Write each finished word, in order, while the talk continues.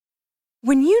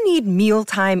When you need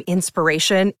mealtime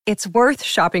inspiration, it's worth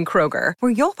shopping Kroger,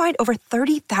 where you'll find over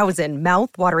 30,000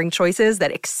 mouth-watering choices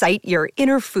that excite your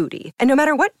inner foodie. And no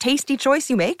matter what tasty choice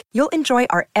you make, you'll enjoy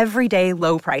our everyday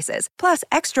low prices, plus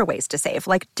extra ways to save,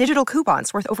 like digital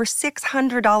coupons worth over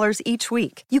 $600 each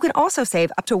week. You can also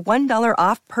save up to $1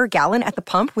 off per gallon at the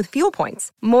pump with fuel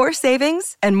points. More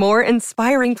savings and more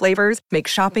inspiring flavors make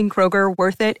shopping Kroger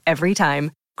worth it every time.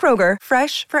 Kroger,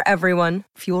 fresh for everyone.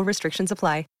 Fuel restrictions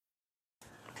apply.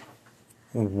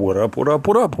 What up, what up,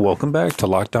 what up? Welcome back to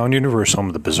Lockdown Universe, home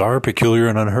of the bizarre, peculiar,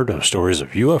 and unheard of stories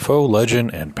of UFO,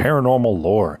 legend, and paranormal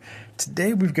lore.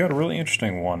 Today we've got a really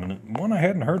interesting one I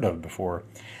hadn't heard of before.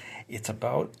 It's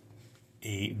about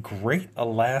a Great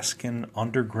Alaskan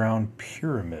Underground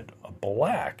Pyramid, a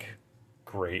black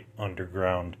Great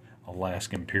Underground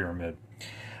Alaskan Pyramid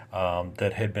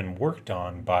that had been worked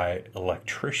on by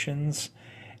electricians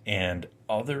and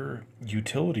other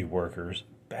utility workers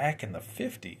back in the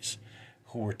 50s.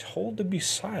 Who were told to be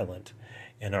silent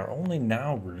and are only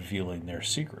now revealing their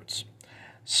secrets.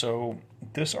 So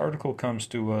this article comes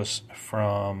to us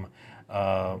from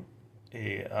a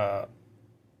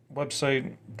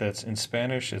website that's in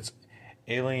Spanish. It's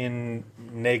Alien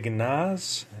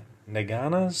Neganas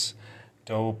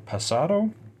do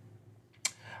Pasado.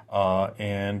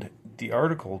 And the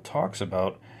article talks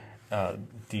about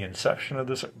the inception of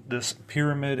this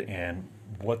pyramid and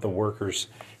what the workers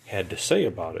had to say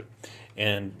about it.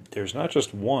 And there's not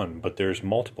just one, but there's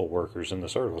multiple workers in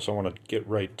this article, so I want to get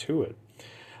right to it.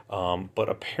 But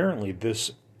apparently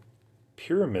this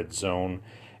pyramid zone,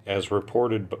 as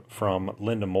reported from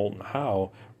Linda Moulton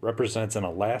Howe, represents an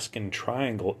Alaskan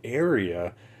Triangle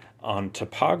area on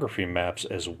topography maps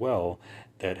as well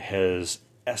that has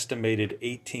estimated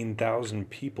 18,000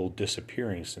 people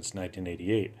disappearing since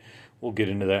 1988. We'll get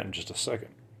into that in just a second.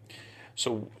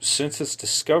 So, since its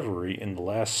discovery in the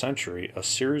last century, a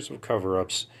series of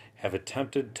cover-ups have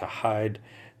attempted to hide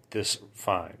this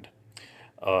find,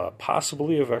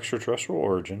 possibly of extraterrestrial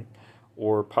origin,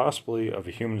 or possibly of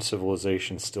a human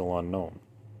civilization still unknown.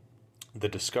 The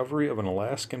discovery of an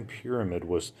Alaskan pyramid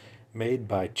was made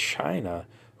by China,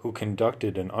 who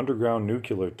conducted an underground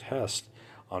nuclear test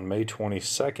on May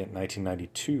 22,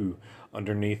 1992,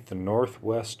 underneath the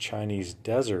northwest Chinese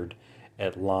desert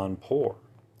at Lanpur.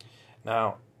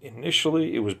 Now,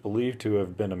 initially, it was believed to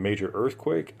have been a major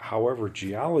earthquake. However,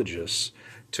 geologists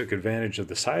took advantage of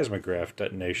the seismograph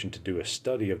detonation to do a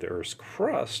study of the Earth's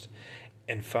crust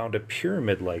and found a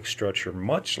pyramid-like structure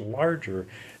much larger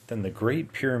than the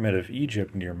Great Pyramid of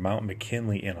Egypt near Mount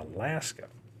McKinley in Alaska.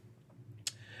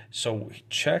 So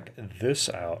check this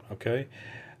out, okay?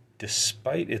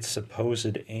 Despite its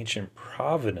supposed ancient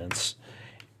provenance,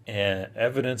 and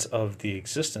evidence of the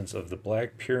existence of the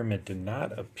Black Pyramid did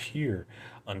not appear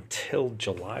until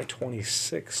July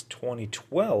 26,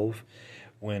 2012,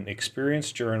 when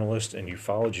experienced journalist and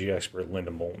ufology expert Linda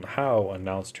Moulton Howe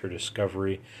announced her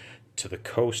discovery to the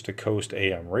Coast to Coast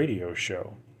AM radio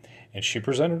show. And she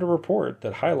presented a report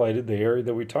that highlighted the area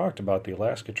that we talked about, the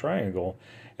Alaska Triangle,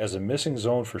 as a missing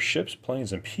zone for ships,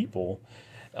 planes, and people,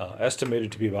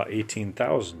 estimated to be about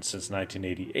 18,000 since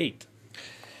 1988.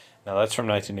 Now, that's from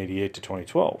 1988 to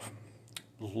 2012.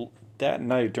 That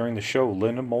night during the show,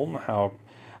 Linda Moulton Howe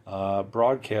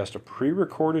broadcast a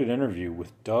pre-recorded interview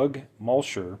with Doug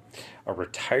Mulcher, a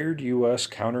retired U.S.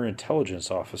 counterintelligence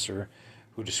officer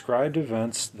who described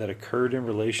events that occurred in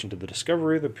relation to the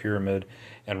discovery of the pyramid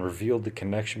and revealed the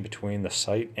connection between the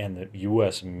site and the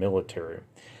U.S. military.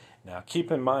 Now, keep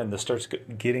in mind, this starts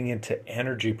getting into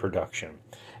energy production.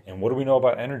 And what do we know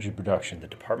about energy production? The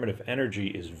Department of Energy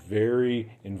is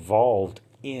very involved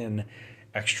in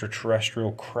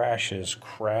extraterrestrial crashes,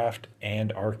 craft,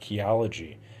 and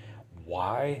archaeology.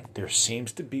 Why? There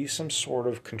seems to be some sort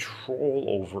of control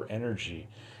over energy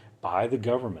by the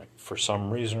government for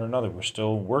some reason or another. We're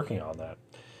still working on that.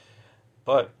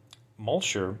 But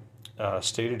Mulcher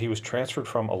stated he was transferred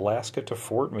from Alaska to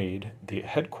Fort Meade, the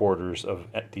headquarters of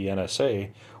the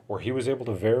NSA, where he was able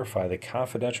to verify the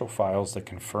confidential files that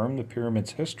confirm the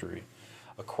pyramid's history.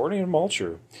 According to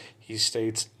Mulcher, he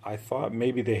states, "I thought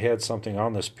maybe they had something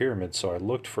on this pyramid, so I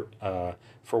looked for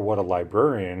what a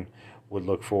librarian would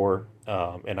look for,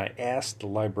 and I asked the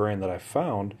librarian that I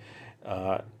found,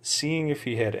 seeing if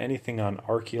he had anything on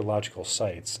archaeological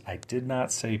sites. I did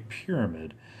not say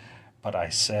pyramid, but I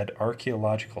said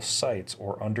archaeological sites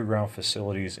or underground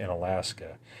facilities in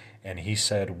Alaska. And he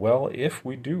said, well, if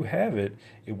we do have it,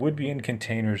 it would be in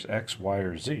containers X, Y,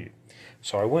 or Z.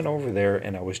 So I went over there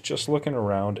and I was just looking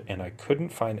around and I couldn't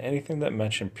find anything that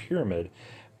mentioned pyramid,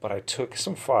 but I took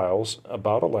some files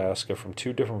about Alaska from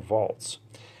 2 different vaults.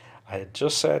 I had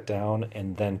just sat down,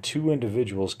 and then two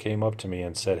individuals came up to me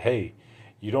and said, "Hey,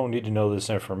 you don't need to know this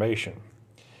information."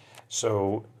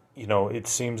 So, it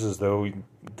seems as though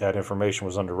that information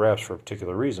was under wraps for a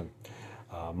particular reason.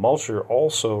 Mulcher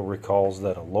also recalls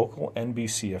that a local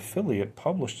NBC affiliate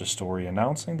published a story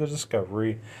announcing the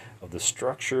discovery of the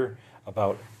structure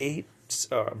about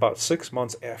 6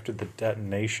 months after the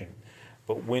detonation.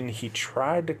 But when he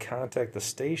tried to contact the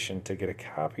station to get a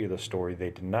copy of the story, they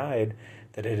denied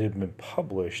that it had been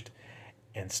published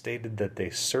and stated that they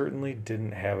certainly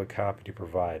didn't have a copy to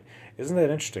provide. Isn't that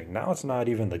interesting? Now it's not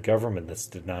even the government that's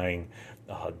denying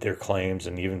their claims,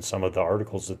 and even some of the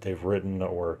articles that they've written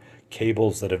or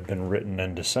cables that have been written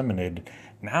and disseminated.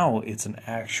 Now it's an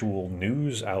actual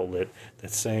news outlet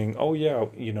that's saying, "Oh yeah,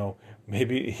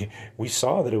 maybe we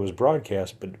saw that it was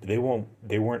broadcast, but they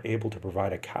weren't able to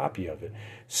provide a copy of it."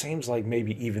 Seems like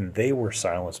maybe even they were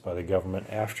silenced by the government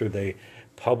after they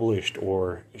published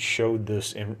or showed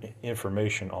this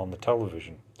information on the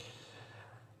television.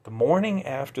 The morning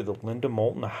after the Linda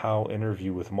Moulton Howe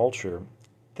interview with Mulcher,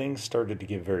 things started to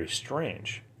get very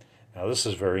strange. Now, this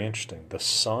is very interesting. The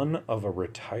son of a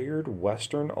retired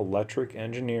Western Electric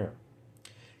engineer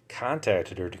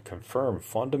contacted her to confirm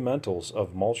fundamentals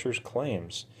of Mulcher's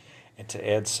claims and to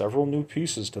add several new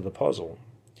pieces to the puzzle.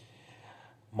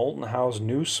 Moulton Howe's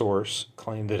new source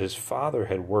claimed that his father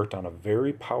had worked on a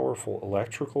very powerful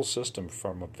electrical system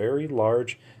from a very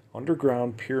large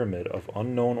underground pyramid of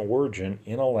unknown origin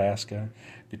in Alaska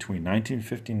between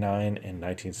 1959 and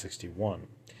 1961.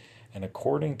 And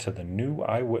according to the new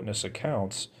eyewitness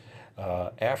accounts,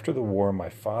 after the war, my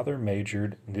father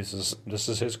majored, this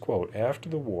is his quote, "After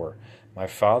the war, my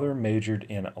father majored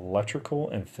in electrical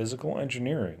and physical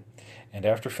engineering, and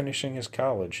after finishing his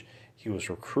college, he was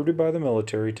recruited by the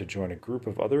military to join a group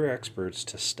of other experts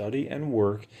to study and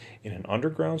work in an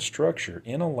underground structure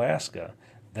in Alaska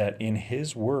that, in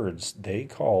his words, they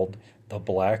called the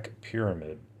Black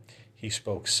Pyramid. He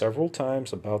spoke several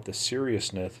times about the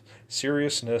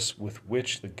seriousness with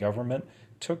which the government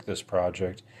took this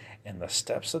project and the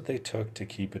steps that they took to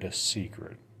keep it a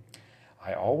secret.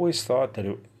 I always thought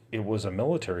that it was a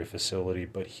military facility,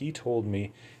 but he told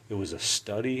me it was a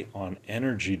study on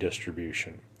energy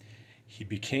distribution. He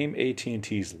became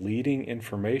AT&T's leading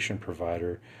information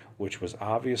provider, which was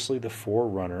obviously the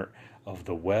forerunner of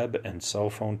the web and cell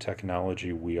phone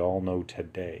technology we all know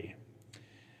today.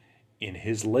 In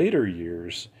his later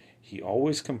years, he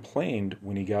always complained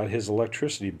when he got his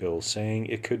electricity bill, saying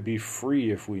it could be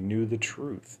free if we knew the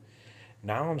truth.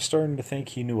 Now I'm starting to think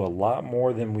he knew a lot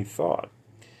more than we thought.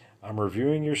 I'm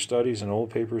reviewing your studies and old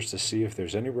papers to see if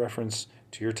there's any reference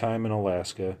to your time in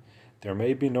Alaska. There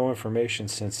may be no information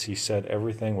since he said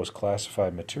everything was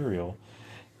classified material.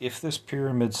 If this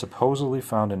pyramid supposedly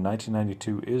found in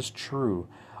 1992 is true,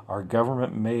 our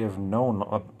government may have known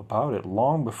about it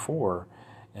long before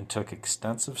and took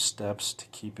extensive steps to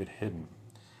keep it hidden."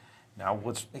 Now,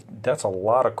 that's a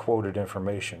lot of quoted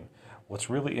information. What's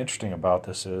really interesting about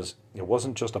this is it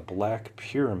wasn't just a black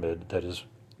pyramid that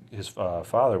his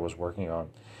father was working on,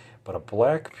 but a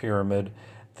black pyramid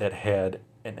that had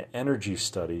an energy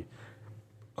study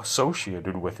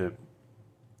associated with it,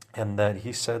 and that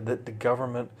he said that the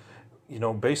government,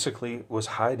 basically was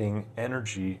hiding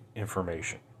energy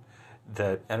information,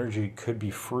 that energy could be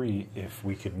free if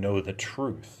we could know the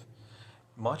truth.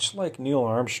 Much like Neil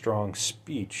Armstrong's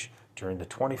speech during the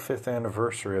 25th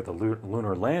anniversary of the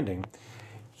lunar landing,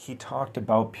 he talked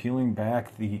about peeling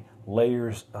back the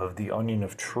layers of the onion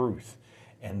of truth,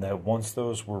 and that once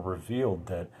those were revealed,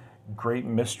 that great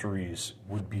mysteries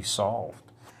would be solved.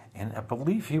 And I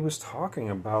believe he was talking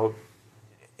about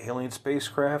alien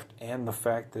spacecraft and the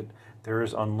fact that there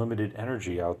is unlimited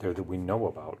energy out there that we know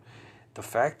about. The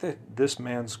fact that this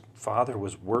man's father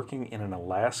was working in an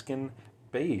Alaskan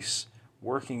base,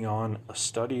 working on a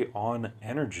study on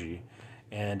energy,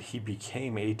 and he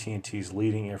became AT&T's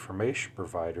leading information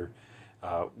provider,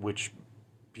 which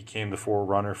became the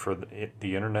forerunner for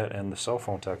the internet and the cell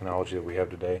phone technology that we have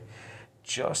today,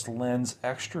 just lends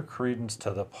extra credence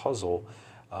to the puzzle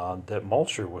that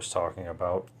Mulcher was talking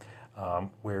about,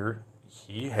 where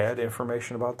he had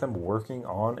information about them working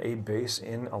on a base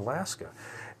in Alaska.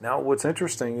 Now, what's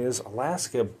interesting is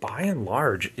Alaska, by and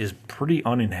large, is pretty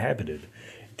uninhabited.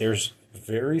 There's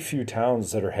very few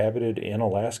towns that are habited in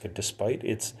Alaska, despite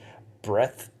its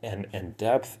breadth and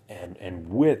depth and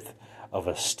width of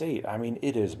a state. I mean,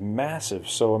 it is massive.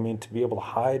 So, to be able to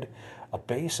hide a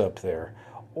base up there,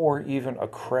 or even a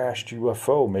crashed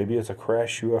UFO, maybe it's a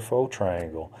crashed UFO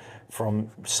triangle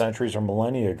from centuries or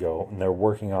millennia ago, and they're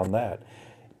working on that,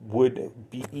 would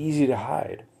be easy to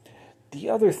hide. The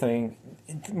other thing,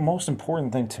 the most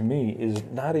important thing to me, is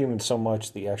not even so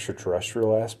much the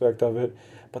extraterrestrial aspect of it,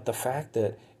 but the fact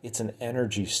that it's an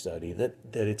energy study, that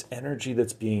it's energy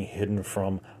that's being hidden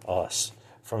from us,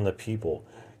 from the people,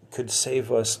 could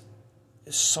save us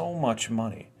so much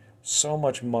money, so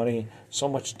much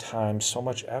time, so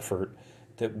much effort,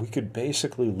 that we could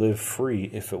basically live free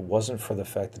if it wasn't for the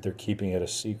fact that they're keeping it a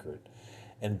secret.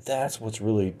 And that's what's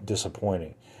really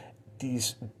disappointing.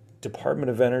 These Department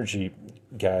of Energy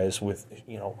guys with,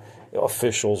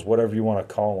 officials, whatever you want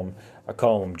to call them, I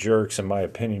call them jerks in my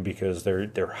opinion, because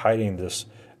they're hiding this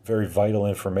very vital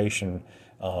information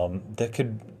that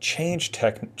could change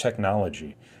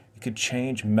technology. It could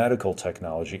change medical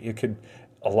technology. It could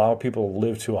allow people to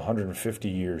live to 150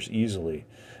 years easily.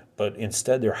 But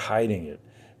instead they're hiding it.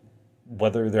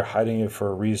 Whether they're hiding it for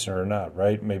a reason or not,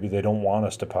 right? Maybe they don't want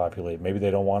us to populate. Maybe they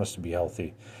don't want us to be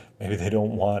healthy. Maybe they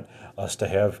don't want us to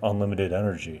have unlimited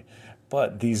energy.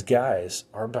 But these guys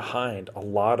are behind a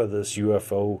lot of this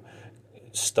UFO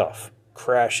stuff.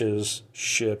 Crashes,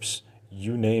 ships,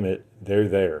 you name it, they're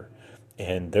there.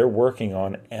 And they're working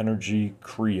on energy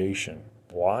creation.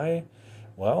 Why?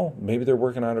 Well, maybe they're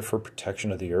working on it for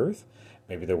protection of the Earth.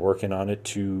 Maybe they're working on it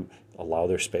to allow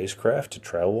their spacecraft to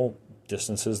travel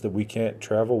distances that we can't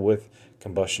travel with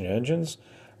combustion engines.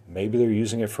 Maybe they're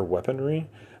using it for weaponry.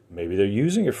 Maybe they're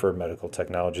using it for medical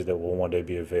technology that will one day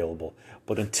be available.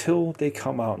 But until they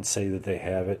come out and say that they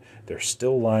have it, they're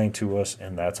still lying to us,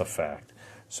 and that's a fact.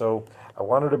 So I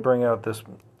wanted to bring out this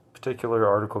particular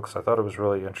article because I thought it was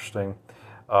really interesting.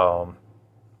 And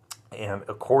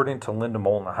according to Linda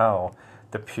Moulton Howe,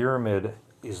 the pyramid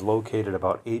is located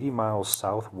about 80 miles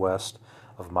southwest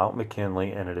of Mount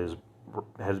McKinley, and it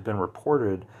has been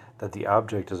reported that the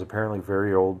object is apparently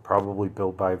very old, probably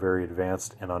built by a very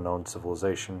advanced and unknown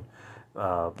civilization,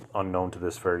 unknown to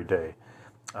this very day.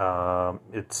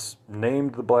 It's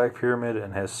named the Black Pyramid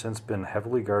and has since been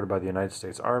heavily guarded by the United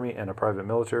States Army and a private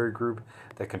military group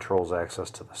that controls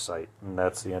access to the site. And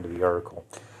that's the end of the article.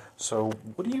 So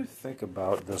what do you think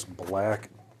about this black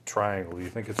triangle? Do you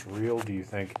think it's real? Do you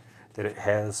think that it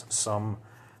has some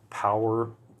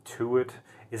power to it?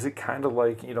 Is it kind of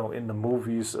like, in the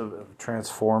movies of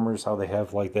Transformers, how they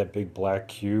have like that big black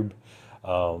cube,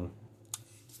 and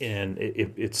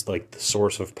it's like the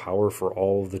source of power for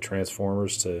all of the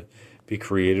Transformers to be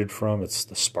created from? It's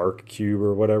the spark cube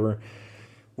or whatever.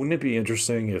 Wouldn't it be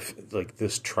interesting if like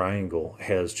this triangle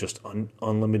has just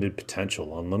unlimited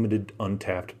potential, unlimited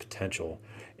untapped potential,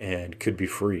 and could be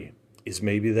free? Is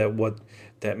maybe that what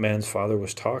that man's father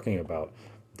was talking about?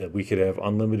 That we could have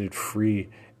unlimited free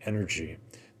energy,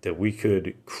 that we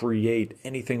could create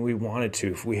anything we wanted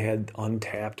to if we had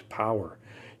untapped power,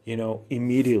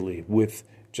 immediately with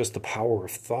just the power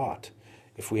of thought.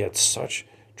 If we had such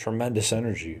tremendous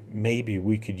energy, maybe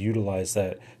we could utilize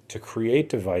that to create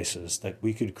devices, that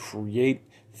we could create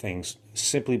things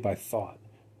simply by thought,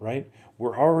 right?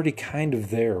 We're already kind of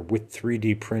there with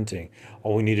 3D printing.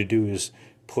 All we need to do is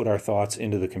put our thoughts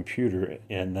into the computer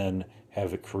and then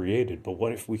have it created. But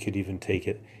what if we could even take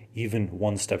it even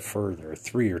one step further, or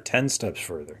 3 or 10 steps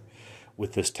further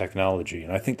with this technology?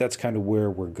 And I think that's kind of where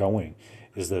we're going,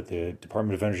 is that the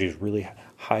Department of Energy is really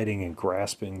hiding and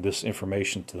grasping this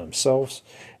information to themselves,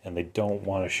 and they don't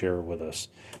want to share it with us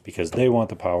because they want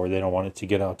the power. They don't want it to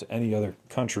get out to any other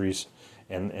countries,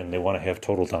 and they want to have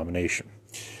total domination.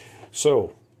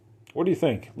 So what do you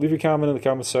think? Leave a comment in the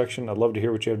comment section. I'd love to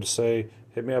hear what you have to say.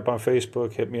 Hit me up on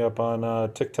Facebook. Hit me up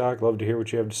on TikTok. Love to hear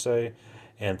what you have to say.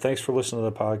 And thanks for listening to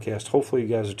the podcast. Hopefully you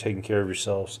guys are taking care of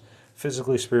yourselves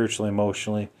physically, spiritually,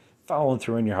 emotionally, following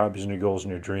through in your hobbies and your goals and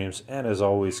your dreams. And as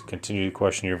always, continue to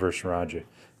question the universe around you.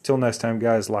 Till next time,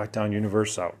 guys, Lockdown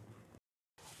Universe out.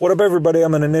 What up, everybody?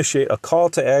 I'm going to initiate a call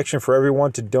to action for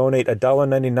everyone to donate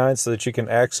 $1.99 so that you can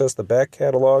access the back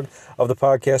catalog of the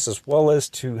podcast, as well as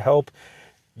to help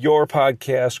your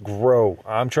podcast grow.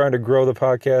 I'm trying to grow the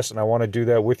podcast, and I want to do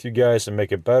that with you guys and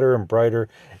make it better and brighter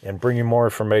and bring you more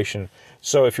information.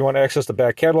 So if you want to access the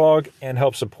back catalog and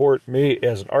help support me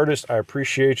as an artist, I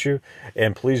appreciate you.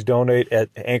 And please donate at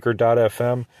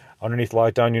anchor.fm underneath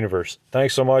Lockdown Universe.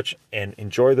 Thanks so much, and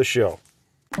enjoy the show.